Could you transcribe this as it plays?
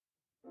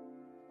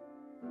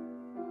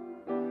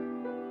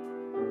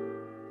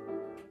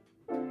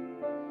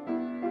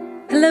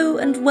Hello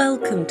and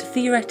welcome to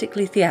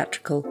Theoretically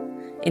Theatrical.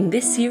 In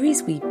this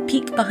series, we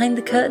peek behind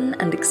the curtain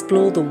and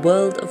explore the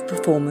world of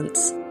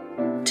performance.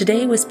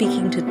 Today we're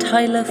speaking to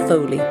Tyler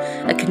Foley,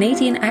 a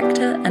Canadian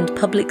actor and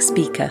public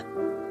speaker.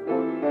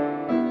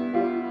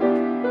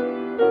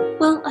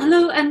 Well,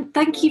 hello and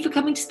thank you for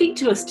coming to speak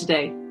to us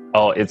today.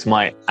 Oh, it's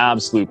my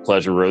absolute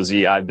pleasure,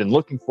 Rosie. I've been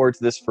looking forward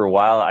to this for a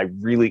while.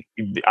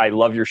 I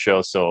love your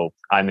show, so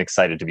I'm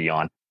excited to be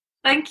on.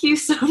 Thank you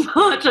so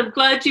much. I'm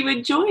glad you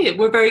enjoy it.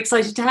 We're very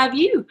excited to have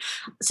you.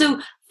 So,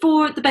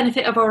 for the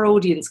benefit of our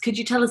audience, could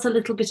you tell us a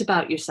little bit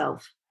about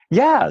yourself?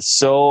 Yeah,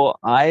 so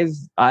I'm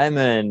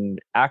an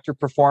actor,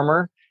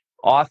 performer,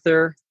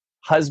 author,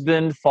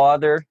 husband,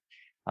 father,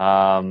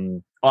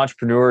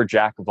 entrepreneur,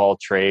 jack of all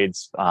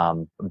trades.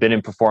 I've been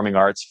in performing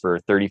arts for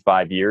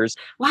 35 years.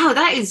 Wow,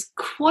 that is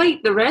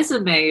quite the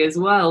resume as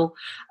well.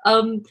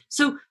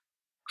 So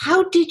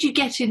how did you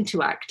get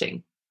into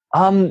acting?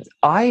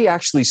 I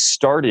actually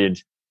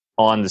started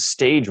on the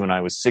stage when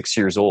I was 6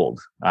 years old.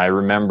 I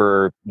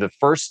remember the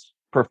first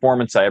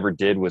performance I ever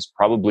did was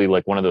probably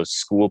like one of those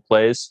school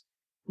plays,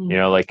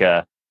 like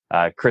a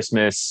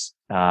Christmas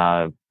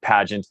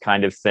pageant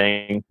kind of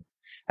thing.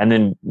 And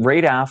then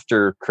right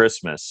after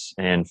Christmas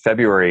in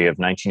February of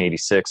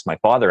 1986, my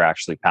father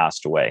actually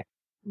passed away.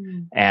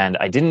 And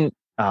I didn't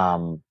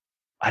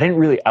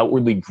really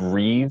outwardly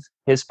grieve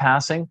his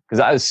passing because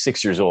I was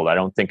 6 years old. I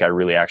don't think I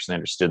really actually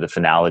understood the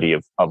finality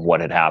of what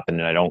had happened.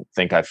 And I don't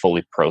think I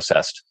fully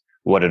processed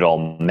what it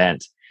all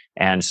meant.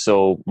 And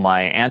so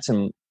my aunt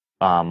and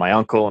my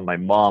uncle and my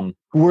mom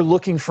were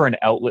looking for an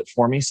outlet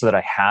for me so that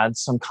I had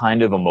some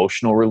kind of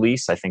emotional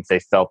release. I think they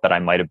felt that I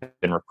might have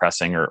been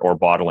repressing or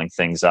bottling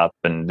things up,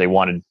 and they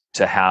wanted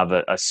to have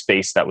a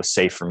space that was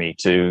safe for me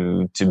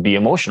to be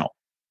emotional.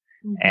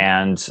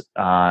 And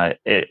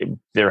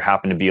there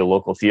happened to be a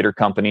local theater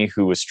company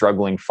who was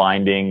struggling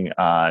finding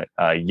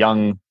a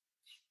young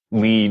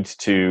lead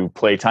to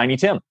play Tiny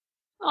Tim.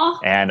 Oh.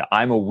 And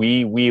I'm a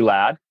wee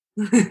lad.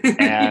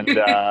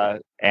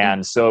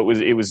 and so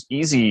it was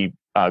easy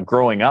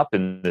growing up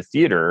in the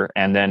theater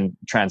and then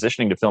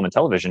transitioning to film and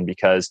television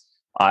because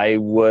I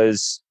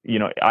was,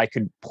 I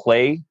could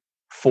play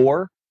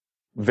four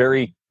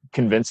very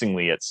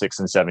convincingly at 6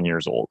 and 7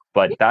 years old.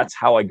 But that's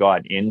how I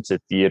got into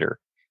theater.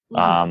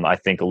 I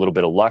think a little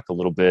bit of luck, a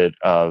little bit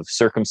of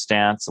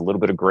circumstance, a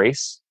little bit of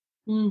grace.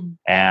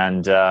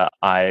 And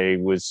I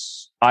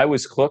was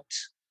hooked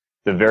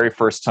the very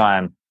first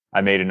time I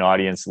made an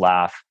audience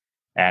laugh.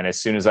 And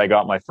as soon as I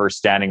got my first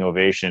standing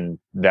ovation,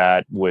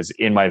 that was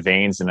in my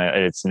veins and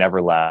it's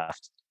never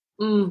left.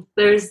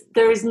 There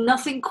is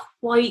nothing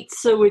quite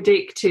so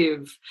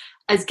addictive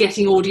as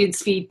getting audience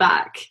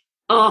feedback.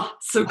 Oh,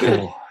 so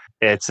good. Oh,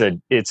 it's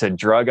a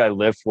drug I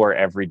live for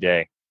every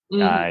day.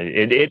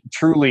 It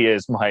truly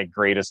is my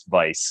greatest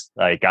vice.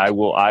 Like I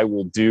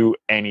will do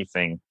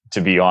anything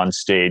to be on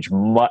stage,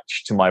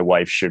 much to my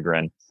wife's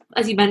chagrin.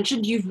 As you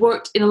mentioned, you've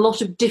worked in a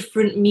lot of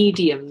different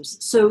mediums.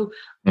 So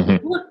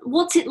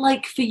what's it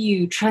like for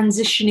you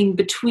transitioning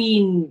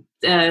between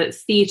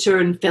theatre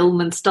and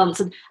film and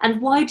stunts? And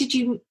why did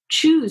you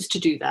choose to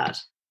do that?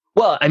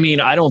 Well, I mean,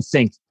 I don't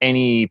think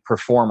any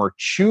performer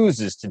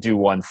chooses to do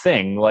one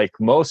thing. Like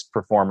most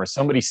performers,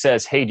 somebody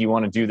says, "Hey, do you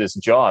want to do this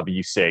job?"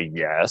 You say,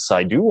 "Yes,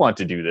 I do want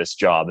to do this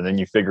job." And then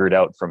you figure it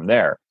out from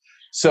there.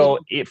 So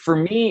for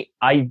me,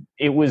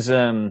 it was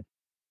a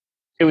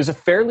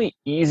fairly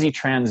easy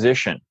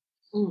transition.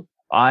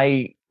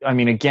 I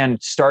mean, again,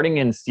 starting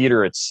in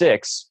theater at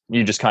 6,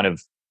 you just kind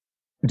of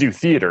do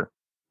theater.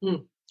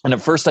 And at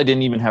first I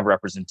didn't even have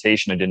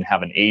representation. I didn't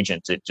have an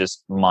agent.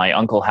 My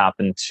uncle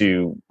happened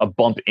to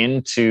bump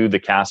into the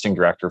casting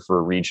director for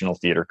a regional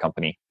theater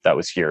company that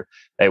was here.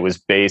 It was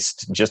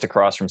based just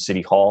across from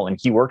City Hall, and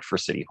he worked for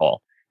City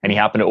Hall. And he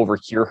happened to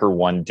overhear her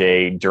one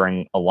day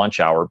during a lunch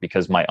hour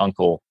because my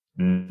uncle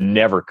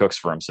never cooks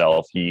for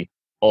himself. He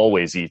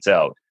always eats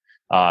out.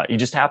 He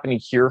just happened to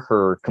hear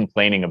her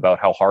complaining about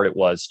how hard it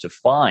was to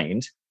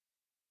find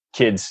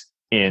kids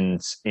in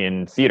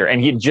theater. And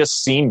he had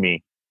just seen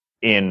me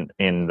in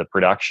the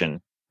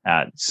production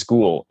at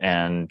school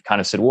and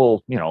kind of said,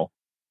 well,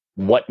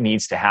 what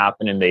needs to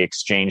happen? And they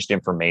exchanged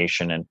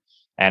information.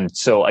 And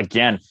so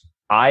again,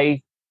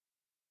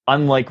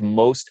 unlike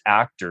most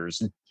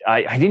actors,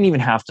 I didn't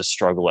even have to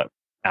struggle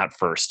at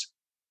first.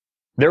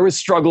 There was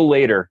struggle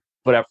later,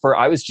 but at first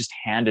I was just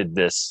handed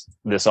this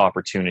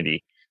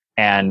opportunity.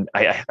 And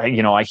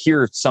I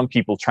hear some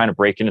people trying to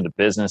break into the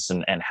business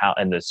and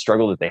the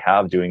struggle that they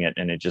have doing it.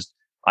 And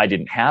I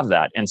didn't have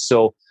that. And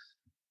so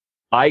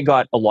I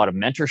got a lot of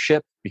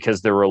mentorship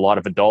because there were a lot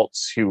of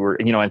adults who were,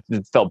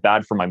 it felt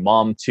bad for my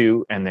mom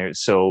too. And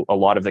so a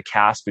lot of the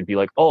cast would be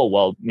like, "Oh,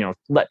 well,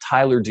 let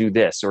Tyler do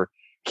this," or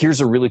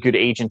 "Here's a really good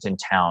agent in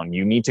town.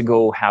 You need to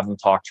go have them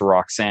talk to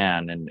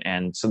Roxanne."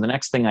 And so the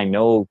next thing I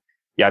know,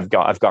 I've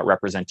got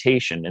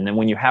representation. And then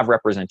when you have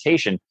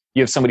representation,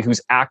 you have somebody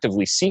who's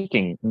actively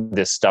seeking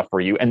this stuff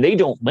for you, and they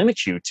don't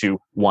limit you to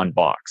one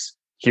box.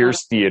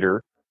 Here's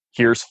theater,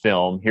 here's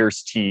film,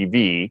 here's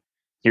TV.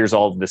 Here's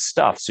all of this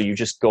stuff. So you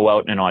just go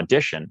out and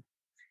audition.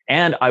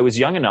 And I was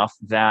young enough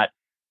that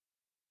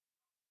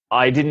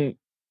I didn't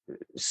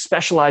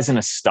specialize in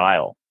a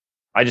style.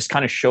 I just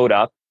kind of showed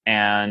up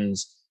and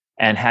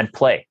had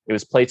play. It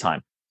was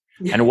playtime.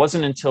 And it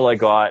wasn't until I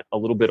got a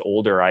little bit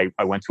older, I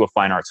went to a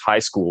fine arts high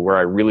school, where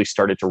I really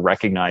started to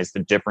recognize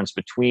the difference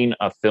between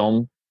a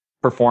film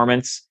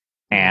performance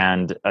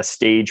and a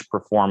stage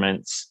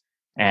performance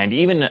and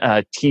even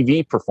a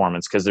TV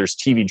performance, because there's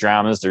TV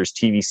dramas, there's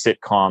TV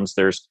sitcoms,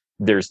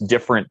 there's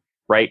different,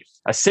 right?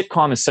 A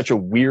sitcom is such a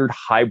weird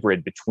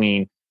hybrid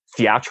between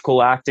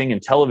theatrical acting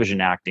and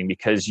television acting,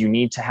 because you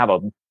need to have a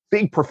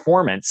big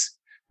performance,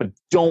 but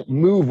don't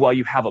move while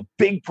you have a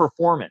big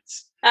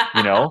performance,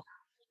 you know?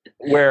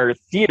 Where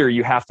theater,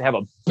 you have to have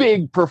a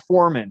big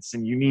performance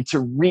and you need to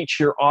reach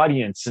your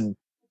audience and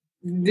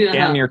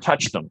damn near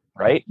touch them,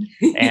 right?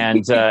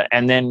 And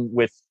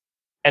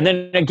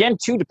then again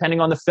too,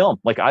 depending on the film.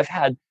 Like I've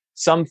had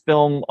some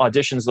film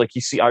auditions, like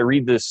you see, I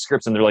read the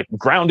scripts and they're like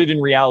grounded in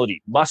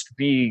reality, must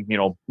be,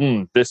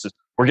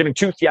 we're getting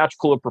too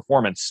theatrical a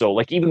performance. So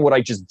like even what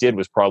I just did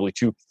was probably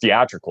too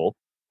theatrical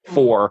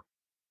for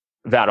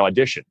that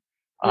audition.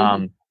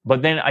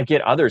 But then I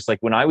get others, like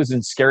when I was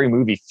in Scary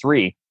Movie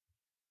 3,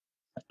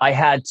 I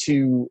had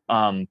to,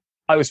 I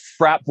was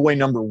frat boy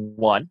number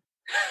 1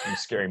 in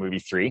Scary Movie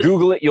 3.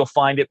 Google it, you'll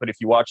find it. But if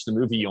you watch the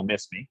movie, you'll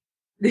miss me.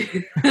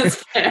 That's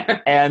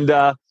fair. And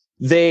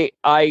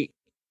I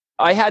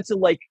had to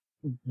like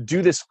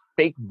do this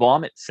fake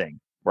vomit thing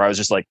where I was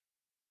just like,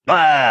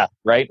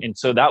 right. And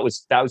so that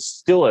was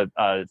still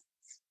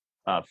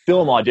a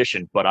film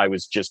audition, but I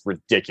was just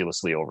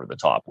ridiculously over the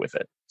top with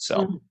it.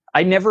 So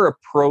I never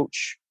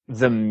approach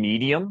the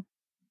medium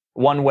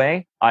one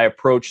way. I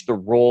approach the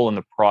role in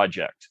the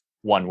project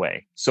one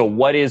way. So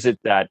what is it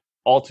that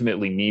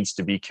ultimately needs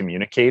to be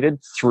communicated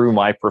through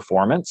my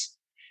performance?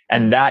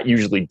 And that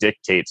usually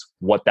dictates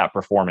what that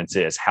performance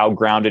is, how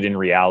grounded in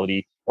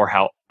reality or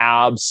how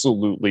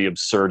absolutely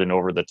absurd and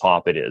over the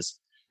top it is,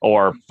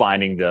 or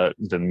finding the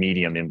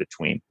medium in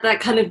between. That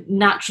kind of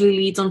naturally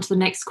leads on to the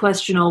next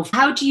question of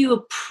how do you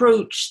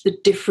approach the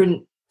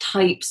different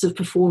types of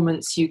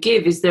performance you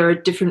give? Is there a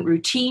different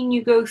routine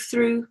you go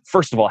through?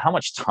 First of all, how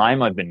much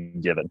time I've been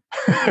given,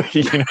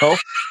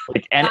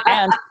 like, and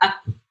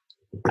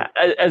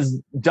as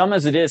dumb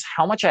as it is,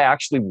 how much I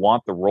actually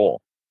want the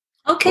role.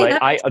 Okay.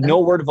 Like, no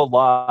word of a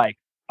lie.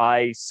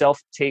 I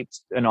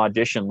self-taped an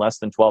audition less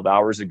than 12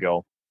 hours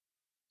ago.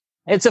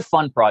 It's a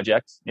fun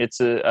project. It's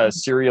a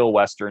serial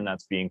Western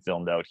that's being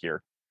filmed out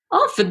here.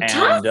 Oh,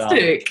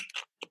 fantastic.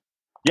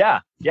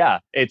 And, yeah.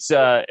 It's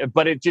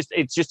but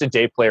it's just a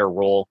day player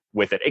role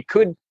with it. It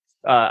could,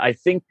 I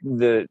think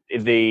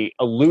they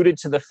alluded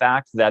to the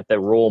fact that the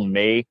role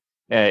may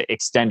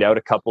extend out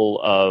a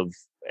couple of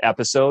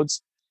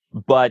episodes.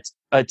 But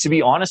to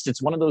be honest,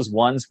 it's one of those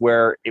ones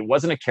where it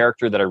wasn't a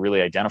character that I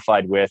really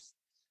identified with.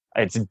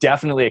 It's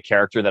definitely a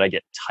character that I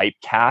get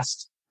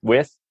typecast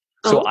with.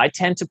 So I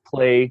tend to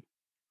play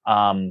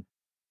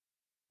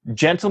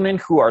gentlemen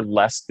who are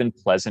less than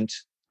pleasant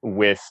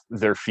with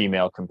their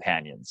female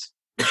companions.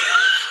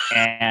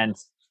 And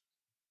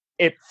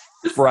it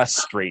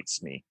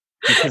frustrates me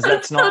because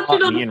that's not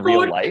me in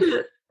real life.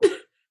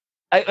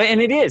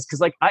 And it is, because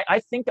like I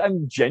think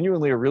I'm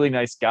genuinely a really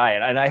nice guy,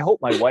 and I hope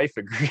my wife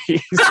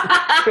agrees.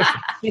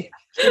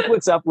 She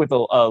puts up with a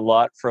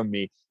lot from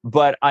me,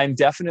 but I'm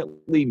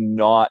definitely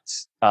not.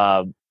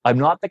 I'm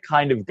not the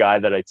kind of guy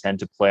that I tend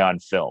to play on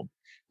film,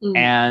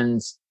 and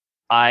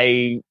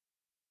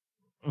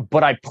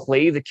but I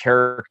play the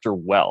character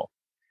well,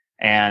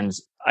 and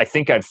I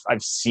think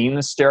I've seen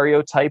the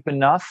stereotype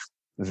enough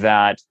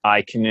that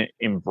I can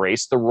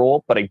embrace the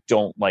role, but I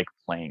don't like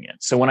playing it.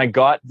 So when I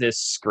got this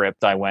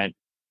script, I went,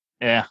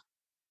 yeah.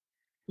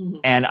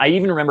 And I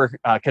even remember,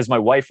 because my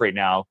wife right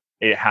now,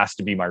 it has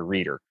to be my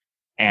reader.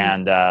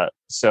 And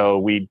so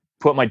we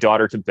put my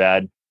daughter to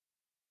bed.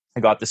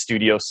 I got the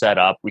studio set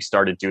up. We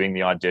started doing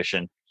the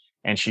audition.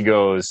 And she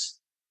goes,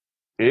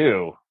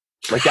 ew.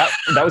 Like that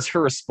was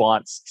her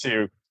response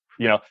to,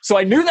 So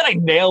I knew that I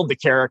nailed the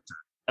character.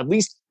 At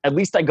least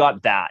I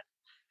got that.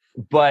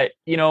 But,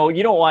 you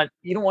don't want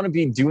to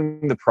be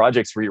doing the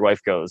projects where your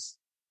wife goes,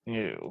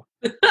 ew.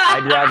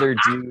 I'd rather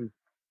do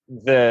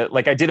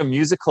I did a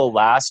musical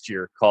last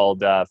year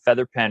called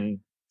Featherpen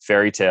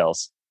Fairy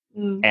Tales.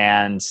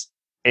 And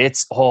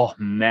it's, oh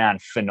man,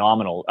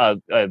 phenomenal. A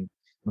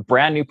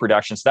brand new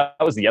production. So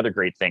that was the other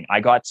great thing. I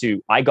got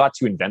to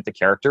invent the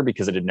character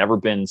because it had never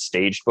been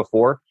staged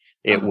before.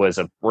 It was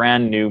a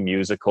brand new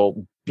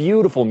musical,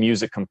 beautiful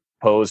music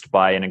composed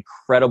by an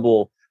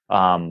incredible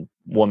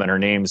woman. Her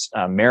name's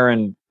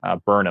Maren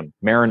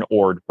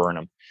Ord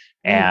Burnham.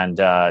 And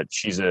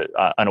she's an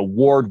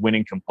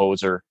award-winning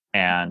composer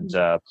and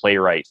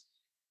playwright,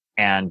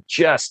 and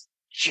just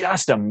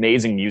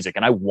amazing music.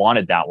 And I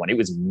wanted that one. It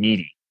was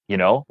meaty,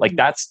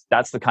 that's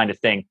the kind of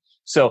thing.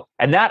 So,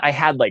 and that I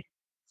had like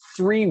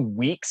 3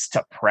 weeks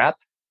to prep.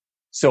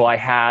 So I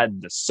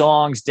had the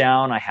songs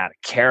down, I had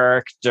a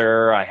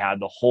character, I had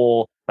the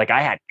whole,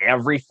 I had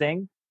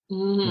everything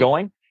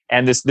going.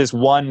 And this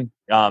one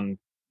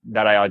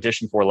that I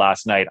auditioned for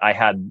last night, I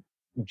had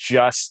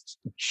just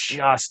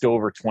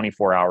over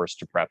 24 hours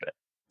to prep it.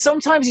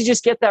 sometimes you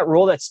just get that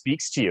role that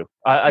speaks to you.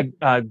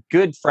 A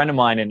good friend of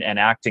mine and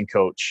acting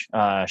coach,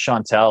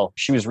 Chantel,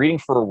 she was reading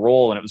for a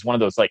role, and it was one of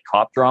those like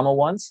cop drama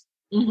ones.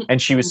 Mhm.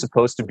 And she was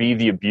supposed to be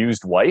the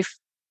abused wife.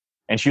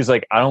 And she was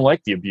like, I don't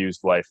like the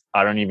abused wife.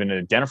 I don't even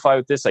identify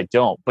with this. I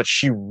don't. But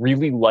she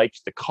really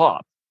liked the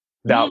cop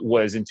that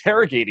was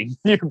interrogating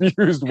the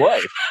abused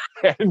wife.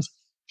 And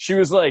she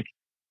was like,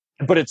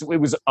 but it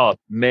was a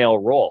male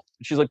role.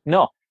 And she's like,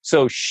 no.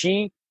 So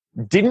she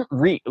didn't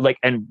read, like,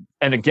 and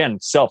again,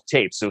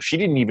 self-tape. So she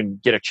didn't even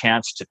get a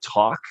chance to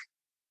talk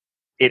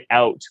it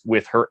out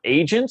with her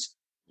agent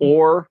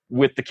or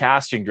with the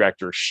casting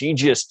director. She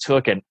just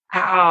took an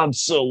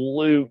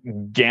absolute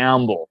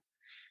gamble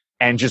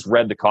and just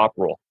read the cop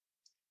role,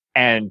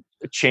 and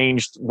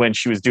changed when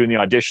she was doing the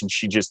audition.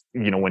 She just,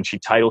 when she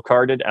title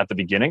carded at the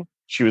beginning,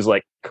 she was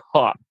like,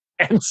 cop,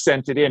 and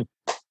sent it in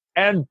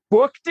and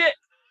booked it.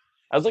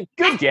 I was like,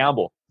 good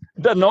gamble.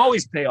 Doesn't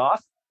always pay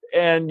off.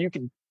 And you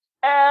can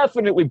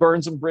definitely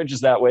burn some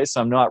bridges that way.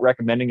 So I'm not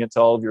recommending it to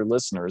all of your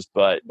listeners,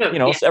 but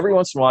every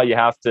once in a while you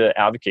have to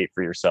advocate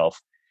for yourself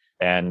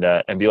and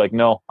be like,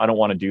 no, I don't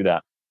want to do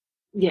that.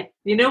 Yeah.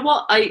 You know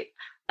what? I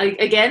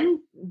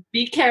again,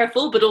 be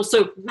careful, but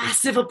also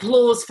massive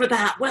applause for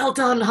that. Well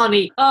done,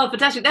 honey. Oh,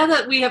 fantastic. Now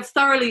that we have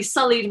thoroughly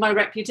sullied my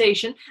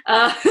reputation,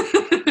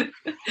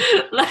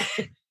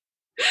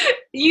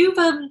 you've,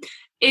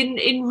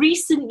 in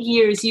recent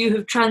years, you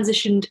have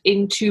transitioned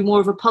into more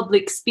of a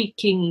public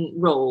speaking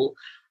role.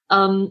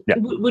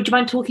 Would you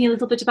mind talking a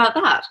little bit about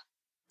that?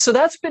 So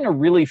that's been a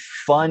really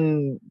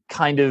fun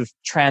kind of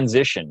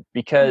transition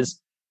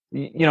because,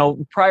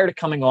 prior to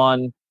coming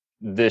on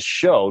this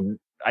show,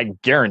 I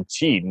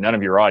guarantee none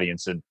of your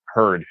audience had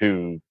heard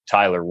who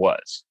Tyler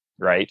was,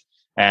 right?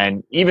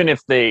 And even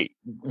if they,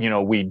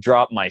 we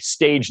drop my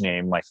stage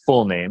name, my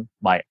full name,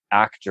 my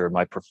actor,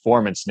 my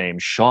performance name,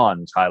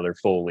 Sean Tyler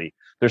Foley,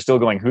 they're still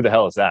going, who the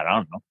hell is that? I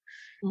don't know.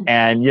 Mm-hmm.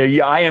 And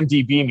you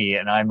IMDb me,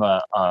 and I'm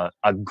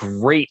a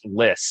great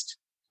list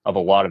of a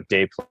lot of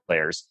day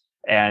players.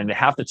 And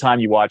half the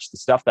time you watch the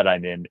stuff that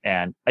I'm in,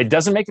 and it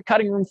doesn't make the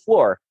cutting room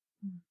floor.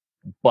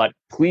 But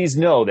please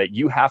know that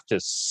you have to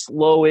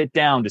slow it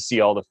down to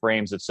see all the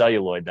frames of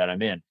celluloid that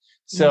I'm in.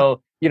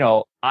 So,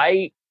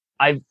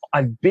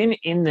 I've been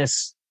in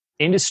this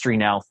industry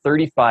now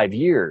 35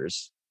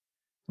 years,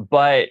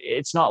 but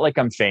it's not like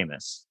I'm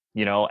famous,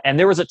 and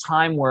there was a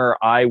time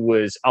where I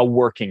was a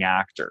working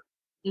actor,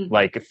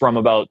 like from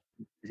about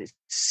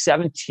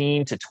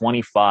 17 to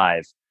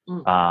 25.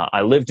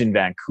 I lived in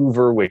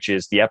Vancouver, which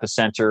is the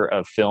epicenter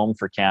of film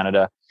for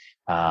Canada,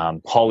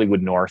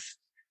 Hollywood North.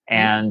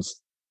 And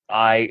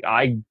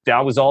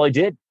that was all I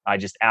did. I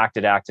just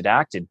acted.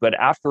 But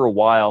after a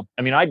while,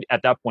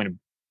 at that point,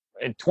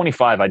 at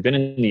 25, I'd been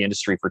in the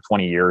industry for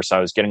 20 years. So I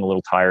was getting a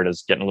little tired. I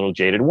was getting a little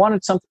jaded,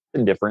 wanted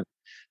something different,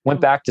 went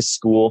back to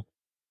school,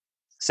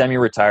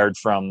 semi-retired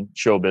from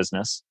show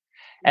business.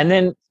 And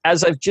then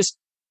as I've just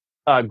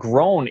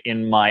grown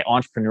in my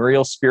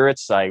entrepreneurial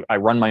spirits, I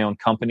run my own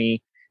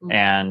company,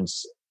 and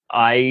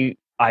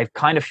I've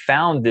kind of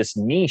found this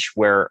niche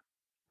where,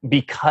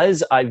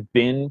 because I've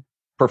been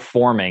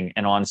performing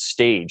and on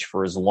stage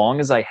for as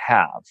long as I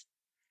have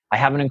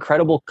an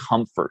incredible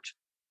comfort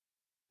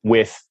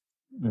with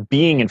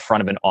being in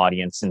front of an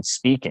audience and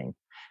speaking.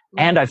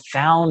 And I've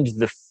found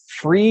the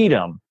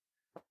freedom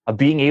of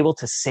being able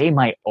to say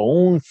my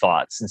own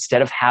thoughts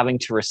instead of having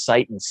to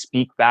recite and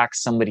speak back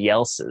somebody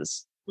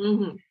else's.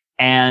 Mm-hmm.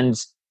 And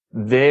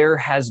there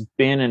has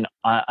been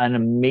an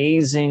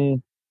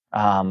amazing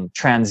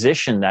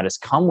transition that has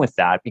come with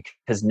that,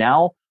 because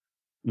now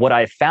what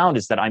I've found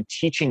is that I'm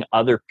teaching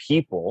other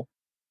people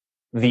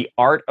the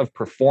art of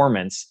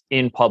performance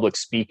in public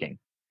speaking.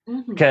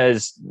 Mm-hmm.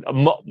 Because,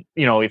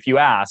 if you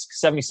ask,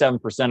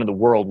 77% of the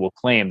world will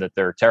claim that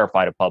they're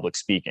terrified of public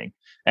speaking.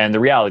 And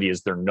the reality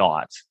is they're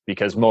not,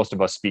 because most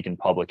of us speak in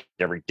public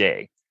every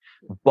day.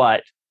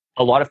 But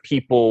a lot of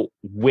people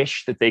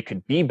wish that they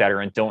could be better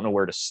and don't know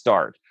where to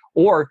start.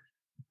 Or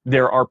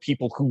there are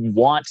people who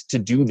want to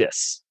do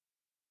this.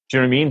 Do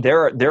you know what I mean?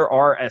 There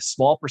are a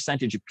small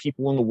percentage of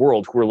people in the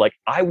world who are like,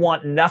 I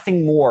want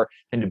nothing more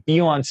than to be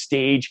on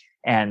stage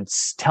and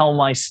tell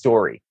my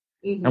story.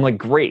 Mm-hmm. And I'm like,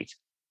 great,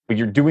 but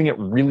you're doing it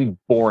really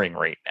boring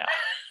right now.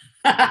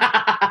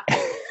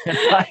 And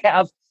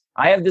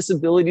I have this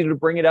ability to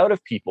bring it out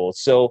of people.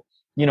 So,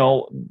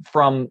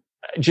 from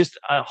just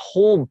a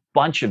whole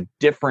bunch of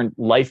different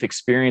life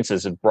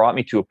experiences have brought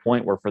me to a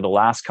point where for the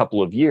last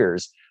couple of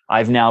years,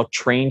 I've now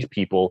trained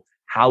people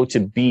how to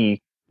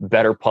be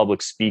better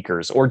public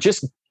speakers, or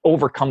just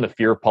overcome the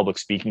fear of public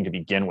speaking to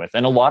begin with.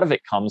 And a lot of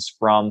it comes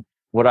from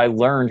what I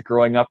learned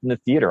growing up in the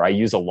theater. I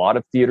use a lot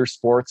of theater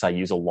sports. I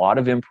use a lot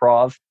of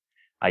improv.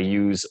 I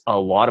use a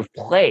lot of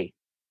play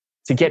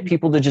to get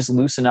people to just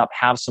loosen up,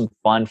 have some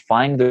fun,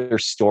 find their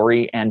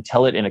story, and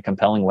tell it in a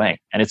compelling way.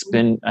 And it's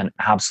been an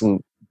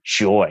absolute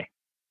joy.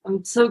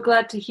 I'm so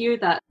glad to hear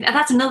that. And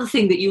that's another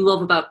thing that you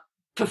love about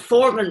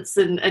performance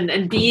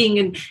and being,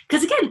 and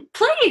because again,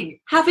 playing,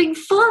 having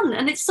fun,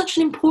 and it's such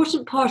an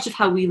important part of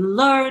how we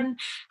learn,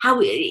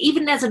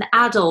 even as an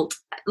adult,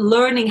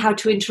 learning how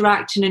to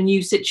interact in a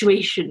new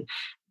situation,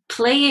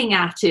 playing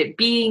at it,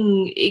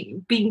 being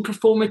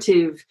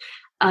performative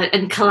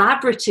and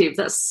collaborative.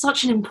 That's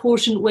such an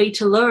important way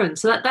to learn.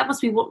 So that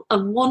must be a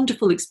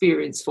wonderful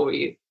experience for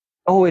you.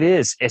 Oh, it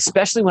is,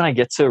 especially when I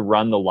get to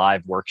run the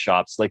live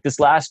workshops. Like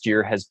this last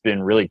year has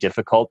been really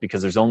difficult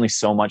because there's only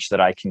so much that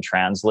I can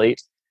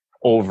translate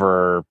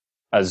over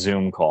a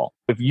Zoom call.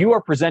 If you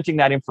are presenting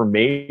that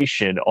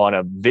information on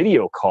a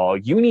video call,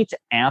 you need to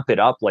amp it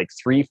up like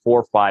 3,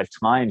 4, 5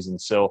 times. And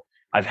so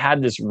I've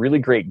had this really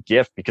great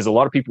gift because a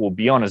lot of people will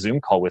be on a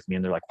Zoom call with me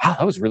and they're like, wow,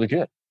 that was really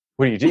good.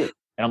 What do you do?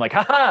 And I'm like,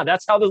 haha,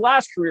 that's how the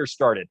last career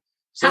started.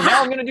 So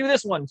now I'm going to do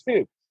this one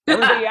too.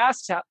 Everybody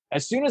asks,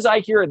 as soon as I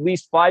hear at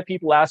least 5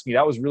 people ask me,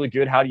 that was really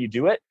good, how do you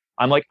do it?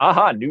 I'm like,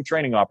 aha, new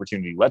training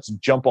opportunity. Let's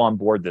jump on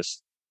board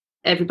this.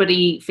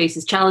 Everybody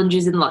faces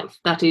challenges in life.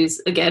 That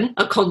is, again,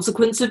 a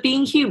consequence of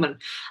being human.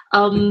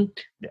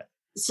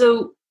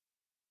 So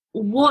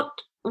what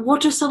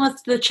are some of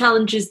the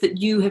challenges that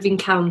you have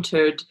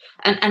encountered,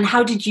 and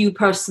how did you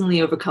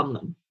personally overcome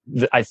them?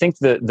 I think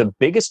the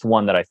biggest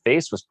one that I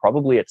faced was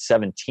probably at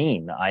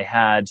 17. I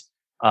had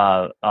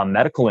a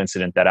medical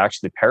incident that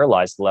actually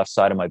paralyzed the left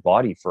side of my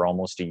body for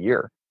almost a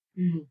year.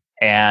 Mm-hmm.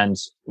 And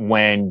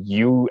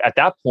at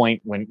that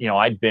point,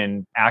 I'd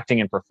been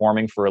acting and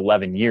performing for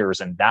 11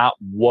 years, and that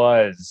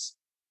was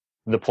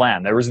the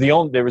plan. There was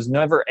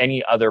never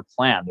any other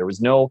plan. There was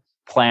no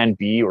plan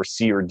B or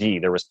C or D.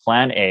 There was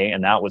plan A,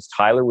 and that was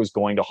Tyler was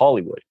going to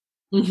Hollywood.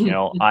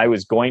 Mm-hmm. I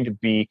was going to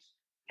be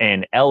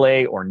in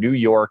LA or New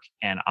York,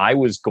 and I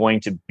was going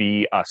to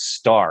be a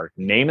star,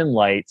 name and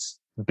lights,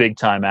 big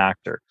time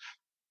actor.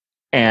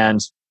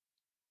 And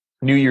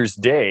New Year's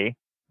Day,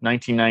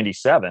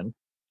 1997,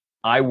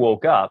 I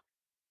woke up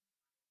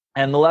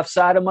and the left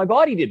side of my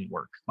body didn't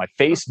work. My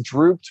face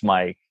drooped.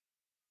 My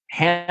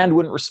hand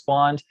wouldn't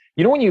respond.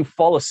 You know, when you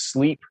fall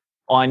asleep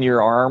on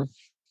your arm,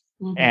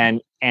 mm-hmm.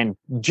 and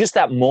just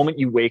that moment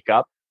you wake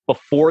up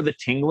before the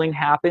tingling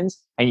happens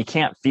and you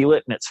can't feel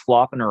it and it's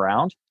flopping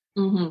around.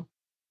 Mm-hmm.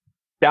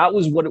 That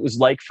was what it was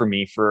like for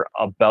me for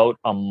about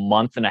a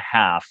month and a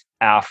half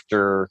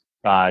after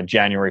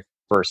January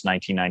 1st,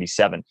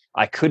 1997.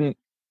 I couldn't,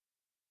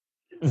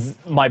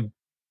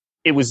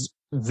 it was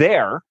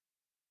there,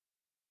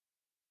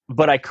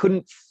 but I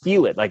couldn't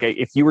feel it. Like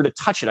if you were to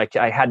touch it,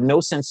 I had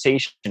no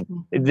sensation.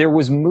 There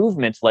was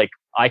movement. Like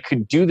I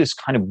could do this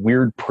kind of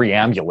weird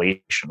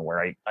preambulation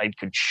where I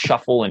could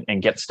shuffle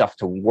and get stuff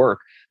to work,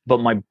 but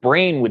my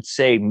brain would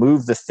say,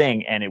 move the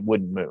thing, and it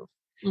wouldn't move.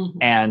 Mm-hmm.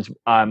 And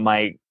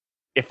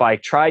if I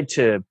tried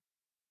to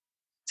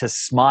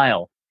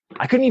smile,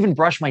 I couldn't even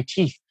brush my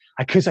teeth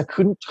because I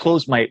couldn't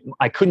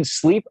I couldn't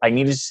sleep. I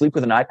needed to sleep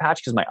with an eye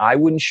patch because my eye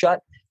wouldn't shut.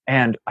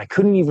 And I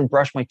couldn't even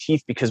brush my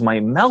teeth because my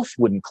mouth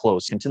wouldn't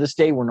close. And to this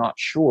day, we're not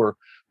sure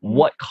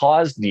what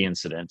caused the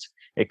incident.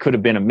 It could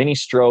have been a mini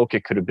stroke.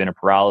 It could have been a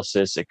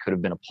paralysis. It could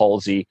have been a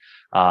palsy.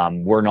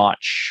 We're not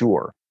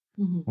sure.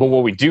 Mm-hmm. But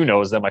what we do know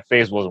is that my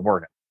face wasn't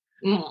working.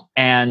 Mm.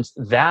 And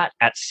that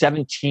at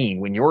 17,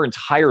 when your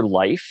entire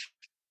life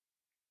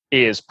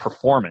is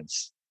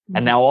performance, mm-hmm.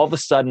 and now all of a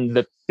sudden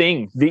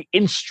the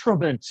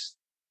instrument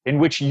in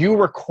which you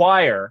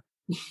require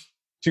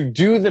to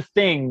do the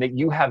thing that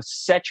you have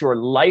set your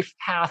life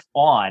path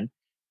on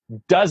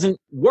doesn't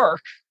work.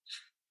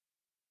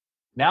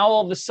 Now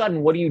all of a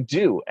sudden, what do you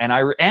do?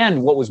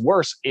 And what was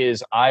worse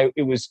is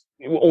it was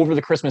over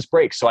the Christmas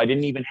break, so I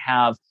didn't even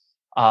have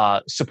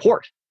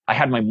support. I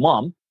had my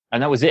mom,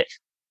 and that was it.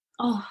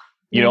 Oh,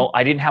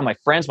 I didn't have my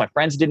friends. My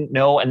friends didn't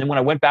know. And then when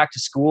I went back to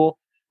school,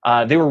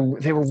 they were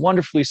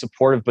wonderfully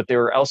supportive, but they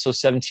were also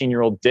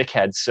 17-year-old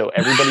dickheads. So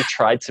everybody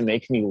tried to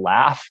make me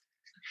laugh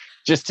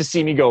just to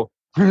see me go,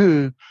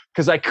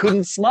 because I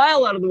couldn't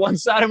smile out of the one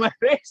side of my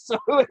face, so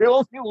it would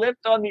only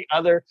lift on the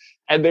other.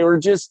 And they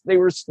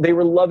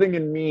were loving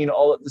and mean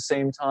all at the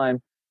same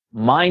time.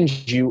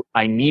 Mind you,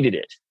 I needed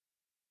it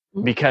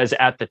because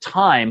at the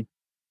time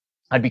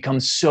I'd become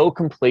so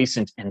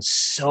complacent and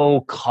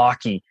so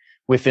cocky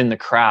within the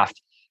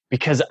craft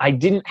because I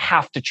didn't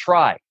have to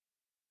try.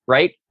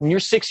 Right? When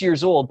you're 6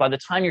 years old, by the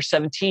time you're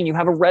 17, you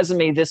have a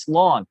resume this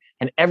long,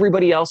 and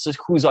everybody else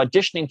who's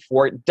auditioning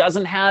for it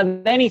doesn't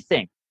have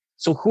anything.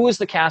 So who is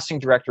the casting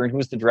director and who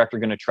is the director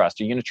going to trust?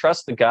 Are you going to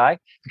trust the guy?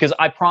 Because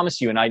I promise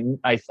you, and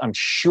I'm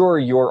sure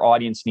your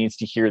audience needs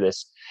to hear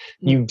this,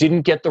 you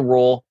didn't get the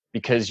role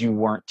because you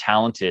weren't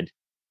talented.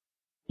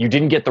 You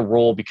didn't get the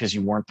role because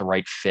you weren't the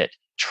right fit.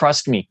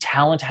 Trust me,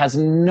 talent has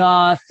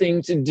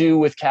nothing to do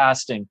with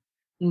casting.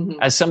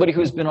 Mm-hmm. As somebody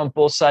who's been on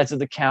both sides of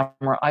the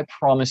camera, I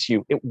promise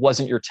you, it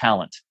wasn't your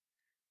talent.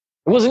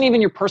 It wasn't even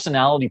your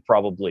personality,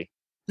 probably.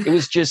 It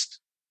was just,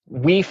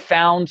 we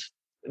found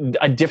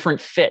a different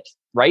fit.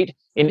 Right?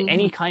 In mm-hmm.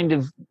 any kind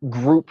of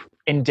group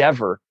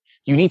endeavor,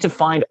 you need to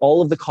find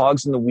all of the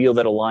cogs in the wheel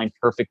that align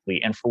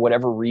perfectly. And for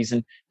whatever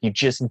reason, you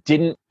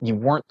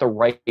weren't the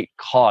right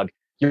cog.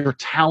 Your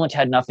talent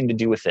had nothing to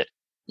do with it.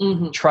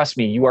 Mm-hmm. Trust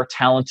me, you are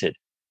talented.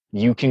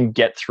 You can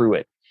get through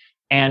it.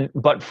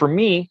 But for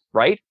me,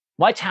 right,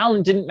 my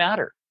talent didn't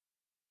matter.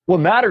 What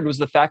mattered was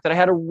the fact that I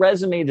had a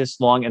resume this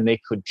long and they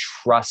could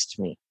trust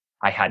me.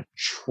 I had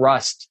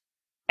trust,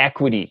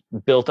 equity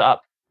built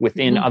up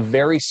within a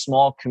very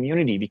small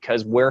community,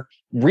 because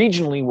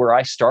regionally where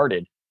I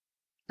started,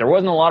 there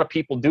wasn't a lot of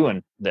people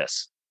doing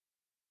this.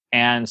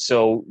 And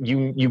so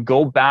you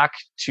go back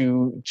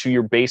to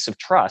your base of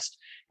trust.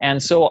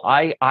 And so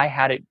I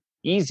had it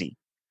easy.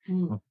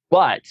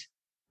 But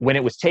when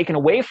it was taken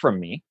away from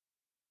me,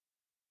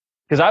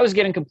 because I was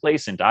getting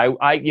complacent,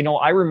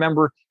 I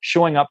remember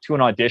showing up to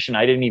an audition.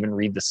 I didn't even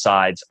read the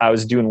sides. I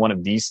was doing one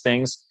of these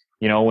things,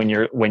 when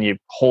you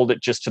hold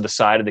it just to the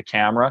side of the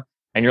camera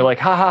and you're like,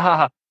 ha ha ha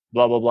ha,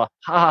 blah blah blah,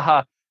 ha ha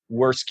ha,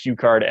 worst cue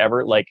card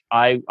ever. Like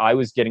I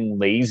was getting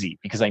lazy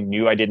because I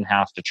knew I didn't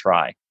have to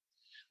try.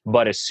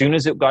 But as soon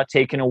as it got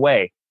taken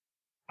away,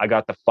 I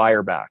got the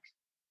fire back,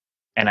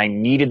 and I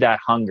needed that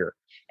hunger,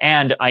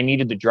 and I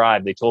needed the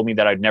drive. They told me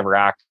that I'd never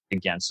act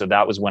again. So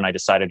that was when I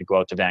decided to go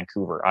out to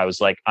Vancouver. I was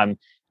like,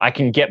 I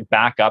can get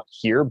back up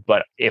here,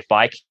 but if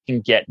I can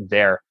get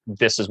there,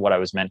 this is what I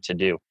was meant to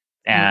do.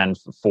 And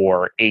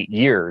for 8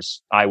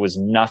 years, I was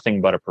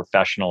nothing but a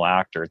professional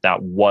actor.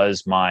 That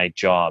was my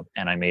job,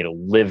 and I made a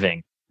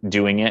living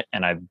doing it.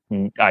 And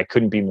I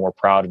couldn't be more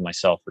proud of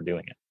myself for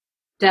doing it.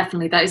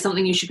 Definitely. That is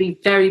something you should be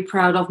very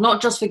proud of,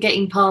 not just for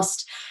getting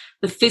past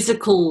the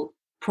physical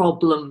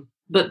problem,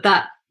 but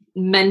that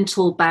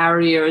mental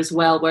barrier as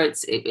well, where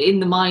it's in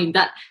the mind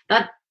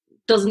that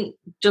doesn't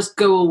just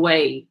go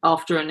away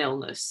after an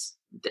illness.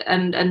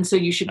 And so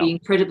you should be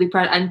incredibly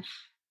proud. And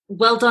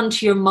well done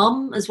to your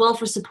mum as well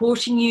for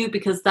supporting you,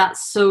 because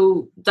that's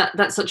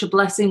such a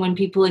blessing when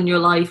people in your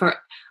life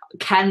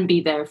can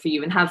be there for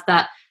you and have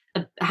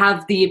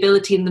the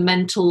ability and the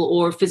mental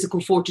or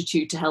physical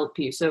fortitude to help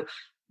you. So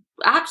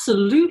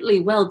absolutely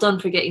well done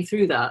for getting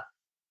through that.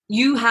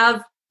 You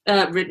have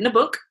written a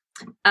book,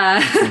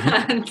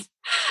 and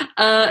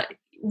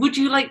would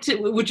you mind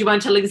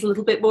telling us a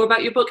little bit more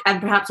about your book,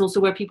 and perhaps also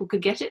where people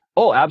could get it?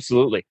 Oh,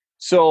 absolutely.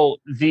 So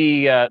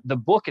the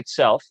book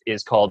itself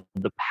is called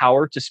The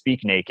Power to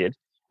Speak Naked.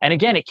 And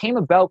again, it came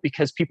about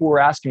because people were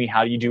asking me,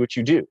 how do you do what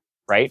you do?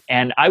 Right.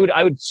 And I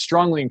would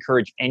strongly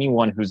encourage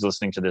anyone who's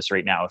listening to this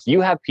right now, if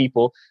you have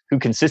people who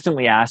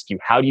consistently ask you,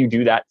 how do you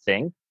do that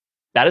thing?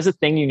 That is a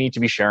thing you need to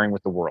be sharing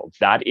with the world.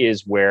 That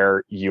is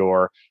where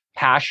your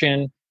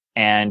passion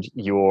and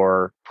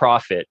your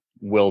profit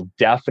will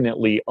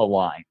definitely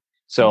align.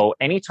 So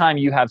anytime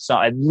you have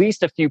at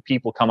least a few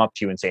people come up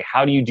to you and say,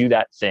 how do you do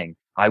that thing?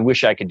 I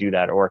wish I could do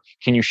that. Or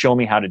can you show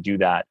me how to do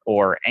that?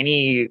 Or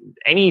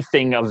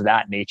anything of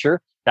that nature,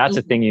 that's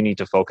a thing you need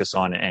to focus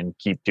on and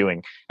keep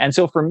doing. And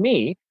so for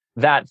me,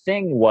 that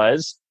thing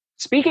was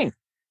speaking.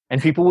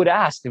 And people would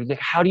ask, they would like,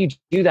 how do you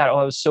do that? Oh,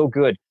 I was so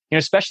good.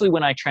 Especially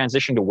when I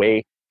transitioned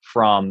away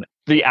from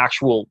the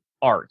actual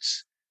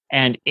arts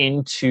and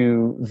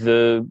into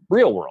the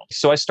real world.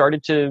 So I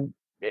started to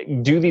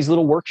do these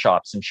little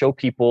workshops and show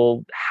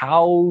people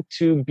how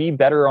to be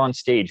better on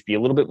stage, be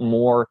a little bit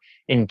more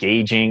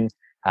engaging,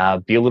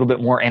 be a little bit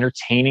more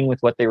entertaining with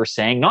what they were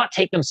saying, not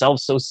take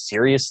themselves so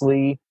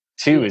seriously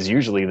too, is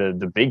usually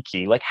the big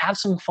key. Like, have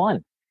some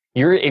fun.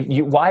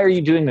 Why are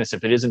you doing this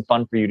if it isn't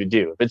fun for you to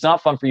do? If it's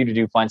not fun for you to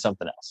do, find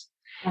something else.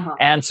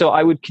 And so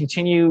I would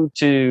continue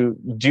to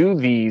do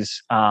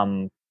these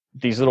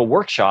little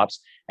workshops.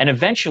 And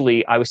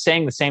eventually I was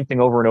saying the same thing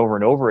over and over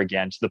and over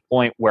again, to the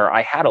point where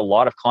I had a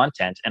lot of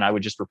content and I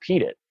would just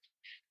repeat it.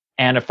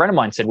 And a friend of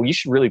mine said, well, you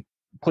should really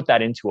put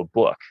that into a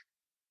book.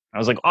 I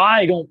was like,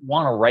 I don't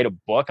want to write a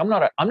book. I'm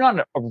not a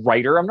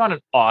writer. I'm not an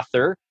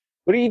author.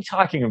 What are you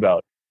talking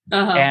about?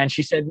 And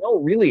she said, no,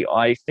 really,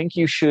 I think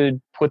you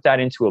should put that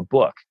into a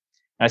book.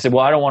 And I said,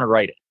 well, I don't want to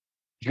write it.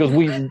 She goes,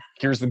 well,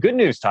 here's the good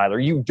news, Tyler.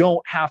 You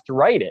don't have to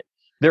write it.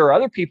 There are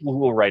other people who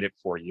will write it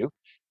for you.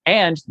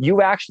 And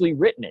you've actually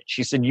written it.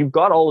 She said, you've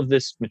got all of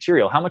this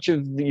material. How much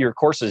of your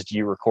courses do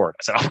you record?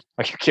 I said, oh,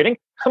 are you kidding?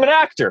 I'm an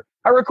actor.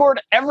 I record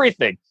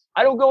everything.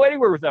 I don't go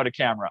anywhere without a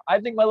camera. I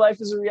think my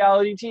life is a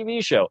reality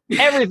TV show.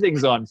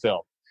 Everything's on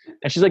film.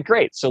 And she's like,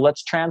 great. So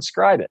let's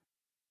transcribe it.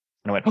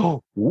 And I went,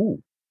 oh,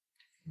 ooh,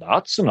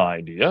 that's an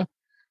idea.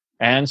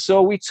 And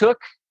so we took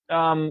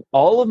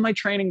all of my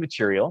training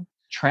material,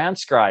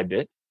 transcribed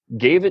it,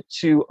 gave it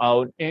to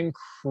an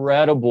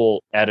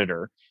incredible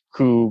editor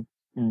who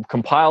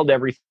compiled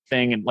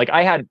everything. And like,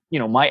 I had,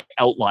 my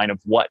outline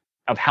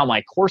of how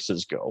my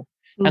courses go.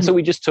 And so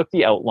we just took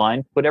the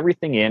outline, put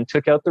everything in,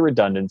 took out the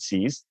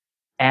redundancies.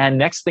 And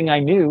next thing I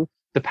knew,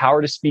 The Power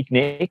to Speak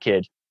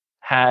Naked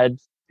had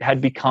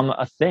become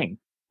a thing.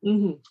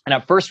 And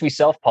at first we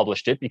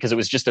self-published it because it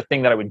was just a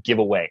thing that I would give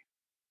away.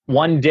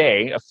 One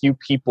day, a few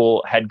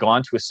people had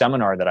gone to a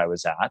seminar that I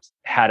was at,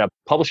 had a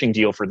publishing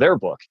deal for their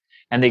book,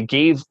 and they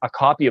gave a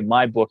copy of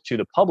my book to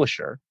the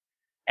publisher.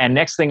 And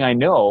next thing I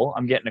know,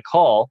 I'm getting a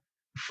call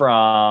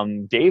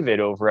from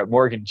David over at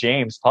Morgan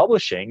James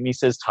Publishing. And he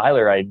says,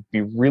 Tyler, I'd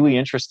be really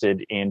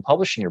interested in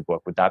publishing your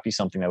book. Would that be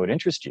something that would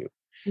interest you?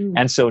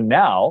 And so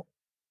now,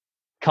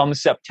 come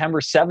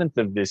September 7th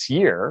of this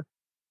year,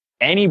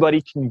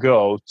 anybody can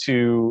go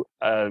to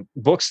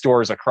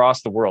bookstores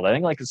across the world. I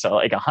think it's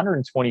like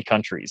 120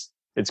 countries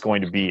it's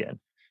going to be in.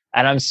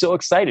 And I'm so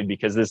excited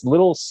because this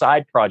little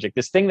side project,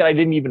 this thing that I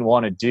didn't even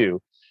want to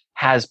do,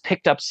 has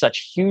picked up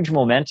such huge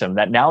momentum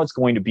that now it's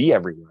going to be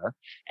everywhere.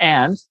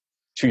 And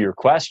to your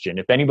question,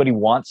 if anybody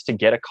wants to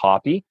get a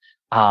copy,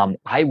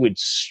 I would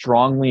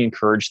strongly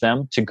encourage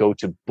them to go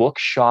to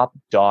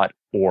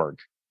bookshop.org.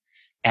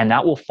 And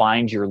that will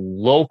find your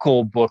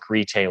local book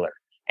retailer.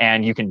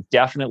 And you can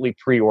definitely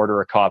pre-order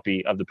a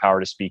copy of The Power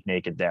to Speak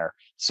Naked there.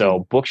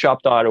 So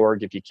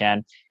bookshop.org if you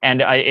can.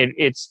 And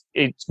it's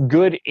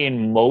good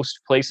in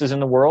most places in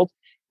the world.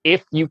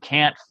 If you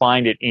can't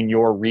find it in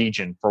your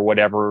region for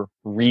whatever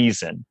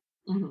reason,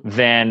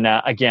 then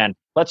again,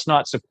 let's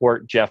not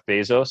support Jeff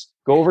Bezos.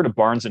 Go over to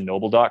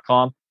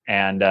barnesandnoble.com.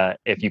 And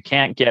if you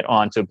can't get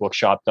onto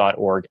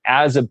bookshop.org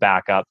as a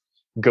backup,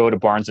 go to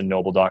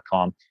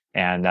barnesandnoble.com.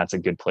 And that's a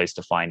good place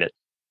to find it.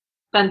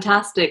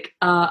 Fantastic.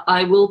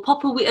 I will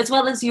pop as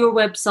well as your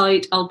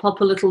website, I'll pop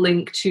a little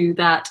link to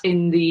that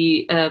in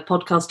the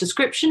podcast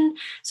description.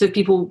 So if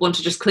people want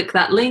to just click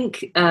that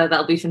link,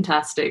 that'll be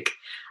fantastic.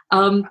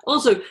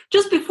 Also,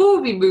 just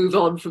before we move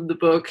on from the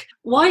book,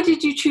 why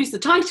did you choose the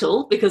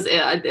title? Because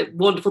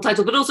wonderful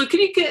title, but also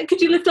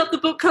could you lift up the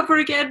book cover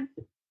again?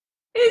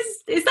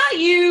 Is that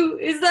you?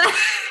 Is that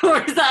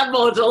or is that a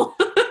model?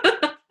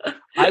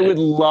 I would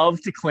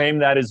love to claim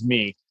that as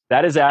me.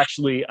 That is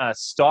actually a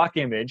stock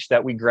image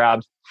that we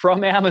grabbed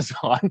from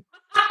Amazon.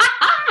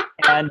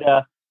 And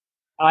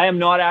I am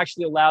not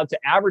actually allowed to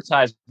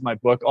advertise my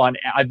book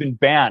I've been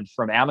banned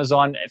from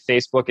Amazon,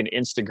 Facebook, and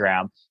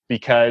Instagram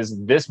because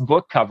this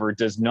book cover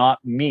does not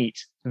meet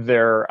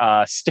their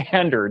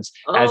standards,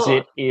 as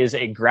it is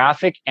a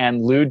graphic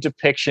and lewd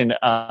depiction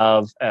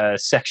of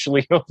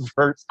sexually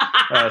overt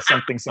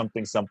something.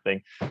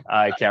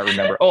 I can't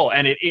remember. Oh,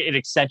 and it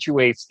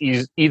accentuates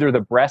either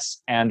the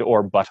breasts and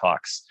or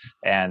buttocks.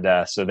 And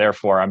so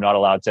therefore I'm not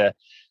allowed to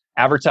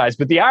advertise.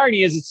 But the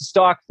irony is it's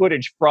stock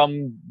footage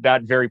from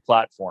that very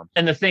platform.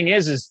 And the thing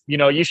is,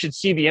 you should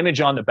see the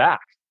image on the back.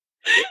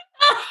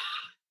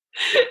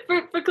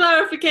 For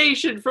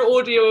clarification for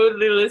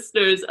audio-only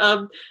listeners,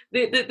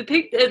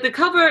 the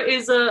cover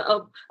is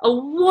a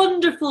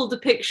wonderful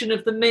depiction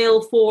of the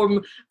male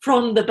form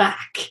from the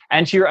back.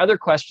 And to your other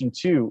question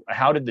too,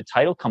 how did the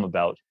title come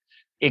about?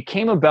 It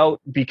came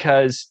about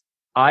because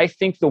I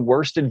think the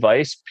worst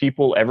advice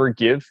people ever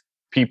give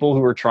people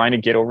who are trying to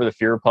get over the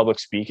fear of public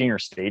speaking or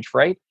stage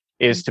fright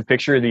is to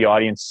picture the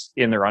audience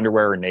in their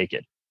underwear or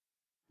naked.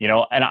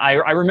 And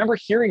I remember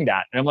hearing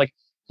that and I'm like,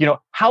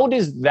 how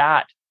does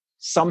that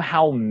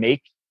somehow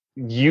make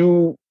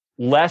you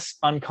less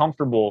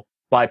uncomfortable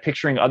by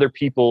picturing other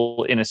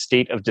people in a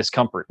state of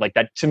discomfort? Like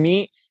that, to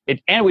me,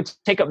 it would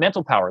take up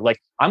mental power.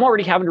 Like I'm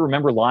already having to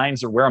remember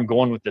lines or where I'm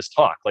going with this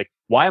talk. Like,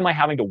 why am I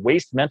having to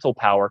waste mental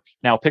power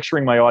now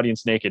picturing my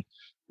audience naked?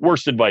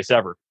 Worst advice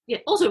ever. Yeah.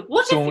 Also,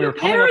 what if your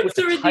parents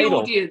are in the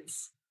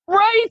audience?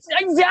 Right,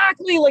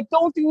 exactly. Like,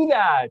 don't do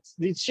that.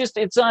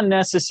 It's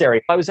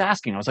unnecessary. I was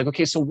like,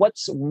 okay, so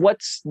what's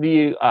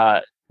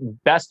the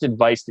best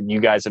advice that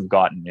you guys have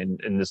gotten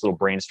in this little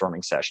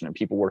brainstorming session? And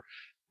people were,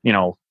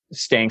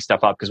 staying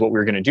stuff up because what we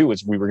were going to do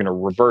is we were going to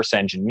reverse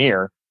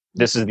engineer.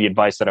 This is the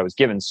advice that I was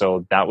given.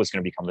 So that was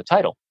going to become the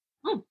title.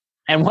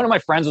 And one of my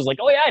friends was like,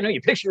 oh yeah, I know,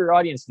 you picture your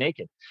audience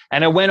naked.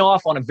 And I went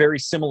off on a very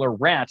similar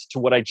rant to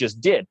what I just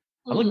did.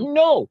 I'm like,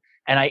 no.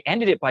 And I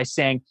ended it by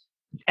saying,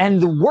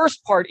 and the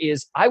worst part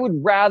is I would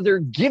rather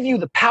give you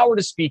the power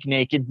to speak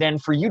naked than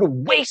for you to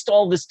waste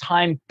all this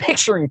time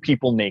picturing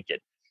people naked.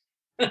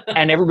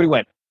 And everybody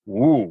went,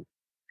 ooh,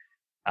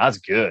 that's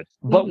good.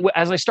 But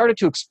as I started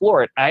to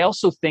explore it, I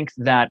also think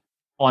that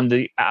on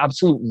the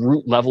absolute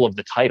root level of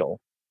the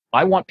title,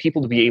 I want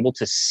people to be able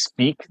to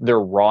speak their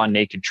raw,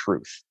 naked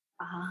truth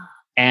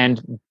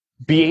and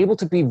be able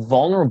to be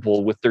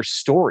vulnerable with their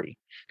story.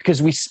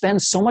 Because we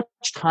spend so much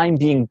time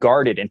being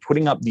guarded and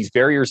putting up these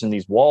barriers and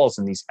these walls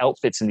and these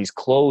outfits and these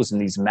clothes and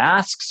these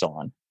masks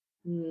on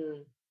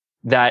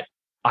that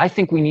I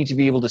think we need to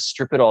be able to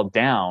strip it all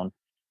down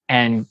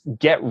and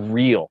get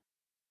real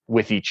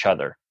with each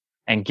other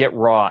and get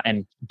raw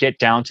and get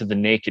down to the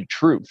naked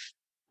truth.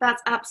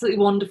 That's absolutely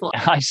wonderful.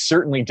 I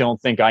certainly don't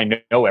think I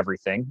know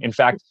everything. In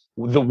fact,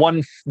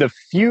 the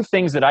few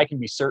things that I can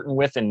be certain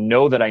with and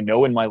know that I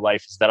know in my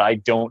life is that I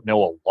don't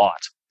know a lot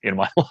in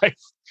my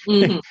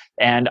life.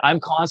 And I'm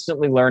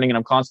constantly learning and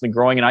I'm constantly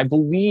growing. And I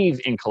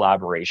believe in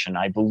collaboration.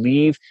 I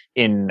believe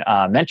in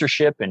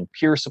mentorship and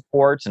peer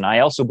support. And I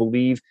also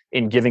believe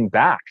in giving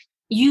back.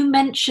 You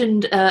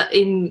mentioned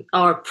in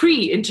our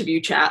pre-interview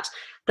chat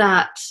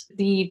that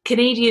the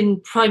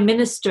Canadian Prime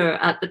Minister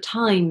at the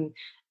time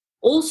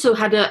also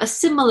had a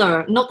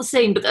similar, not the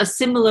same, but a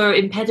similar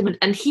impediment.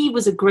 And he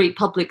was a great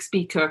public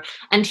speaker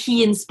and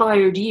he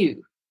inspired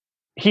you.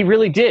 He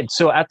really did.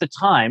 So at the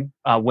time,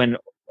 when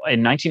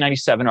in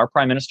 1997, our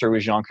Prime Minister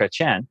was Jean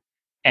Chrétien,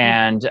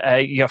 and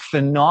a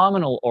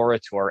phenomenal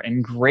orator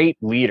and great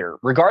leader,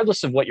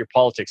 regardless of what your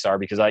politics are.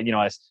 Because I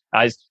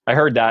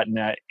heard that and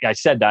I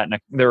said that, and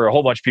there were a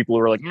whole bunch of people who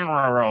were like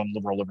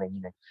liberal,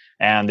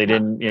 and they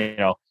didn't,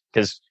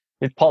 because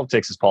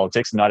politics is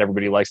politics, and not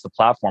everybody likes the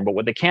platform. But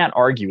what they can't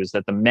argue is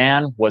that the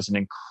man was an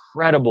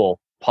incredible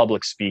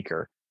public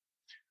speaker,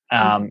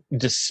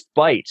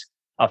 despite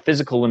a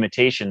physical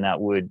limitation that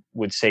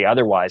would say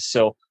otherwise.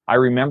 So I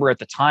remember at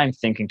the time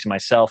thinking to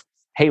myself,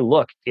 hey,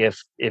 look,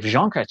 if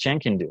Jean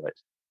Chrétien can do it,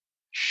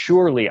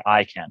 surely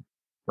I can,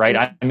 right?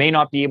 I may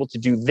not be able to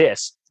do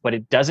this, but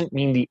it doesn't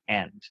mean the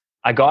end.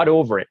 I got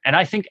over it. And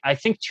I think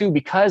too,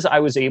 because I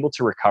was able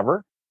to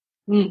recover,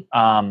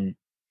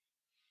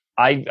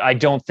 I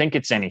don't think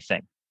it's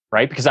anything,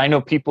 right? Because I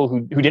know people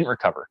who didn't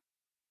recover.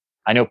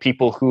 I know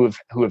people who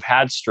have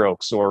had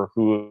strokes or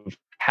who have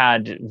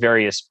had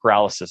various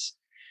paralysis,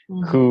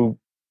 who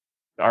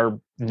are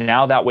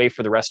now that way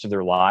for the rest of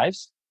their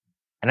lives.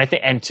 And I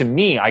think, and to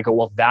me, I go,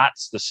 well,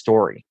 that's the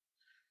story.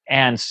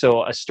 And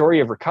so a story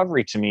of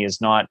recovery to me is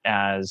not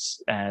as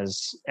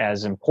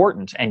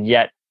important. And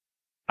yet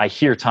I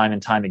hear time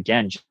and time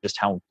again just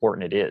how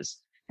important it is.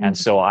 And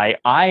so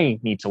I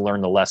need to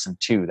learn the lesson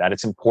too, that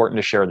it's important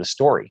to share the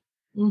story.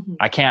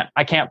 I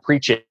can't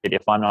preach it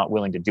if I'm not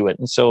willing to do it.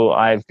 And so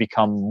I've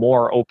become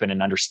more open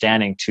and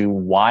understanding to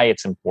why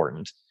it's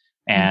important,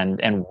 and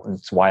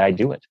it's why I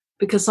do it.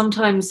 Because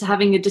sometimes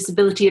having a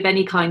disability of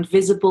any kind,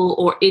 visible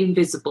or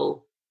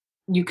invisible,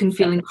 you can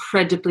feel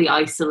incredibly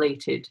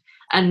isolated.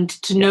 And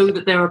to know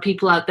that there are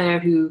people out there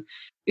who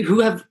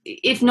have,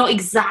 if not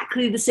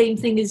exactly the same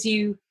thing as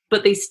you,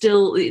 but they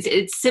still,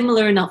 it's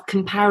similar enough,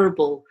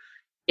 comparable,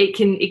 it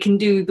can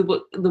do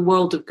the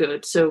world of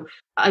good. So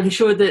I'm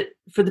sure that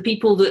for the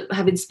people that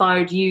have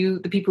inspired you,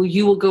 the people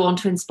you will go on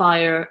to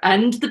inspire,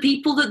 and the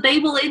people that they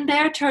will in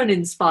their turn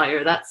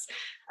inspire,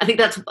 I think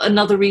that's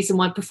another reason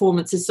why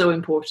performance is so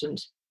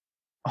important.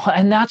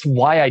 And that's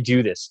why I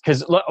do this.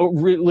 Because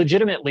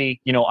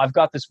legitimately, I've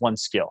got this one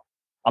skill.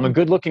 I'm a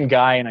good looking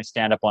guy and I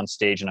stand up on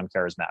stage and I'm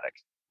charismatic.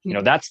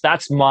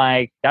 That's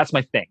my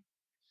thing.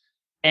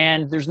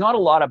 And there's not a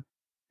lot of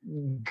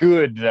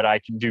good that I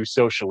can do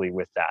socially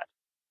with that.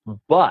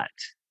 But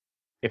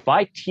if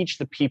I teach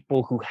the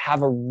people who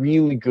have a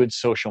really good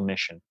social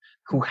mission,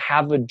 who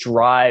have a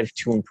drive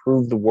to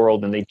improve the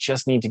world and they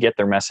just need to get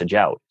their message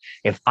out,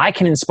 if I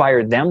can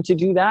inspire them to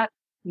do that,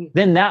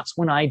 then that's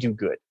when I do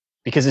good.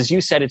 Because as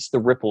you said, it's the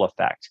ripple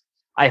effect.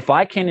 If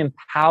I can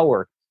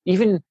empower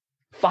even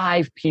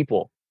 5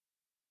 people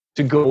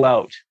to go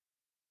out,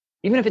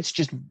 even if it's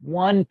just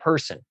one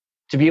person,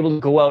 to be able to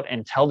go out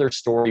and tell their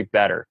story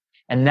better,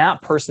 and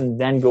that person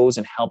then goes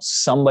and helps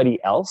somebody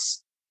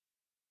else,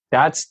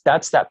 that's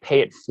that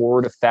pay it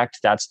forward effect.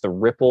 That's the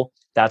ripple.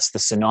 That's the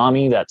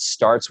tsunami that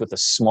starts with a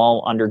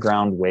small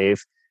underground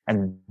wave.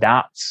 And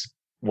that's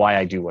why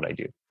I do what I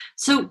do.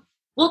 So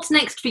what's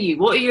next for you?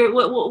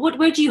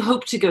 Where do you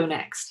hope to go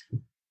next?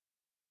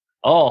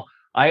 Oh,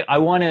 I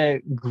want to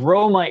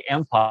grow my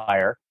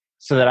empire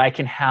so that I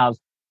can have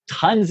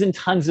tons and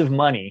tons of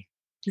money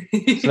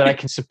so that I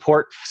can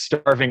support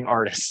starving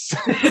artists.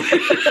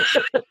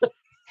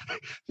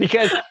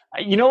 Because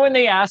when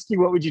they ask you,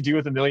 what would you do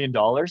with $1 million?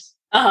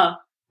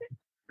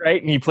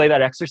 Right? And you play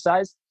that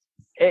exercise.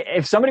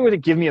 If somebody were to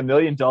give me $1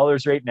 million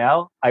right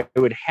now, I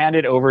would hand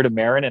it over to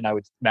Marin and I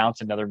would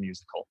mount another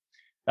musical.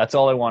 That's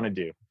all I want to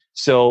do.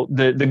 So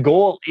the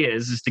goal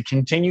is to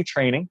continue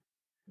training,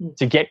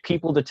 to get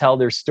people to tell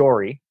their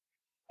story.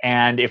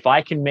 And if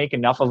I can make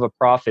enough of a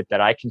profit that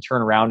I can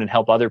turn around and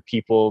help other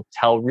people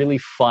tell really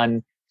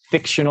fun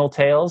fictional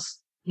tales,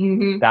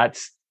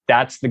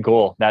 that's the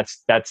goal.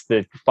 That's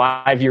the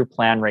 5-year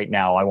plan right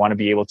now. I want to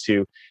be able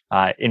to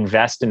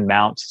invest and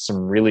mount some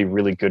really,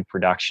 really good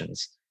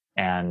productions.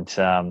 And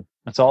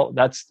that's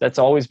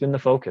always been the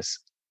focus.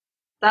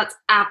 That's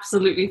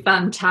absolutely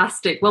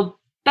fantastic. Well,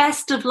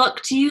 best of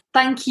luck to you.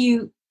 Thank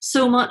you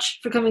so much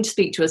for coming to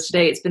speak to us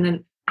today. It's been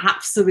an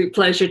absolute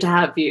pleasure to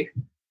have you.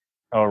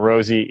 Oh,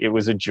 Rosie, it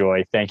was a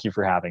joy. Thank you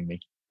for having me.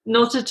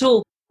 Not at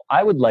all.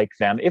 I would like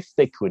them, if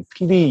they could,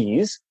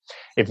 please,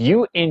 if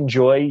you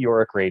enjoy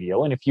Yorick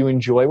Radio and if you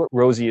enjoy what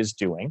Rosie is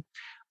doing,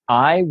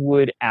 I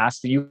would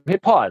ask that you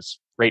hit pause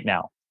right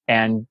now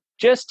and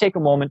just take a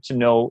moment to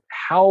know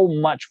how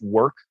much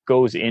work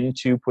goes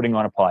into putting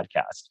on a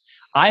podcast.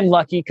 I'm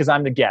lucky because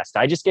I'm the guest.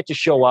 I just get to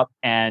show up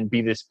and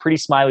be this pretty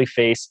smiley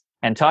face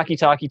and talky,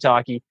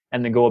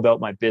 and then go about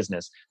my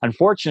business.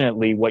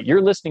 Unfortunately, what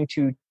you're listening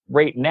to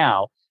right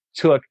now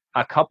took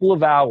a couple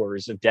of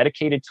hours of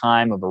dedicated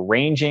time of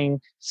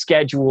arranging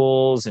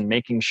schedules and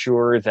making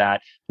sure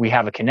that we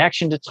have a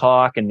connection to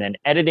talk, and then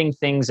editing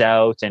things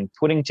out and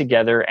putting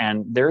together.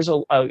 And there's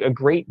a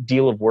great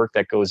deal of work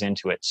that goes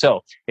into it.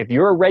 So if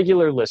you're a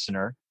regular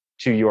listener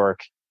to Yorick,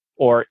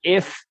 or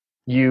if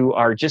you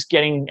are just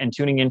getting and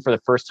tuning in for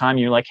the first time,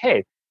 you're like,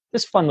 hey,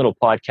 this fun little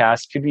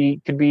podcast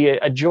could be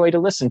a joy to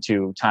listen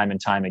to time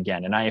and time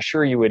again. And I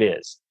assure you it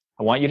is.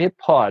 I want you to hit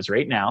pause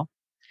right now.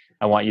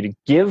 I want you to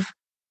give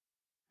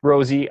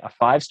Rosie a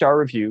 5-star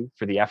review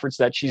for the efforts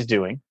that she's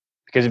doing.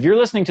 Because if you're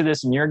listening to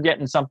this and you're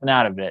getting something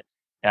out of it,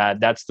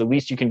 that's the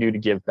least you can do to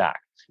give back.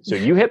 So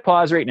you hit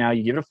pause right now,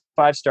 you give it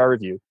a 5-star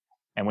review.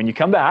 And when you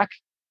come back,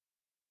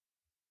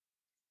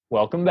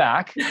 welcome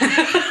back.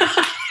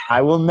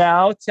 I will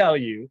now tell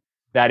you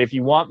that if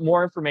you want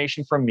more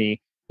information from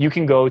me, you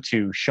can go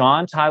to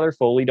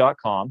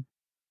SeanTylerFoley.com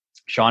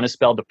Sean is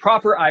spelled the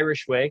proper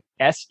Irish way,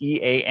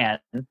 SeanTylerFoley,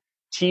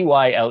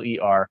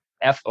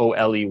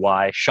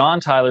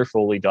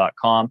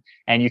 SeanTylerFoley.com.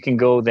 And you can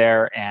go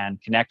there and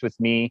connect with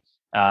me.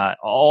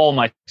 All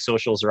my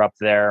socials are up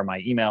there, my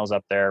email's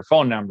up there,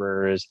 phone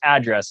numbers,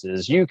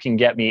 addresses. You can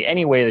get me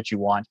any way that you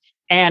want.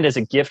 And as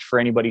a gift for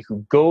anybody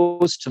who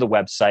goes to the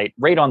website,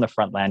 right on the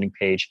front landing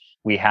page,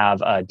 we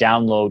have a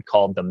download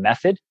called The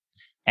Method.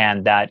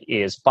 And that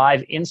is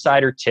 5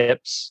 insider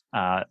tips,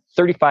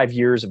 35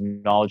 years of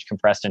knowledge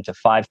compressed into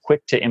 5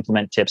 quick to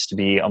implement tips to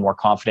be a more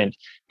confident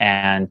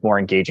and more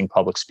engaging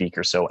public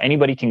speaker. So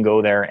anybody can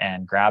go there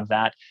and grab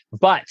that,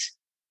 but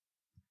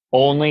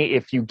only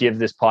if you give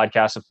this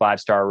podcast a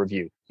 5-star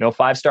review. No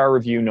 5-star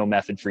review, no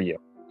method for you.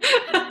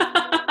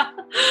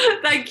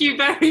 Thank you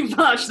very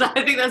much.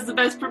 I think that's the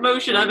best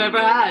promotion I've ever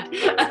had.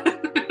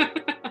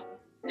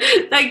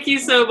 Thank you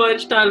so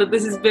much, Tyler.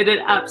 This has been an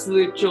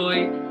absolute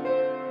joy.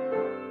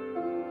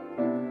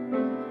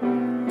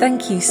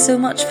 Thank you so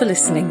much for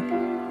listening.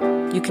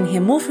 You can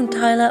hear more from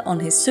Tyler on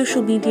his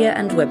social media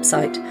and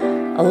website.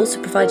 I'll also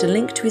provide a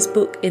link to his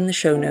book in the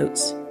show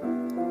notes.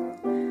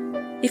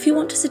 If you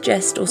want to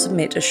suggest or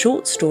submit a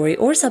short story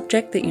or a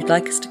subject that you'd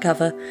like us to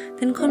cover,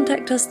 then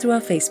contact us through our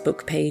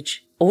Facebook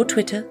page or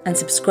Twitter and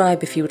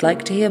subscribe if you would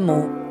like to hear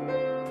more.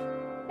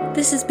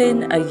 This has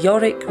been a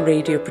Yorick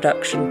Radio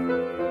production.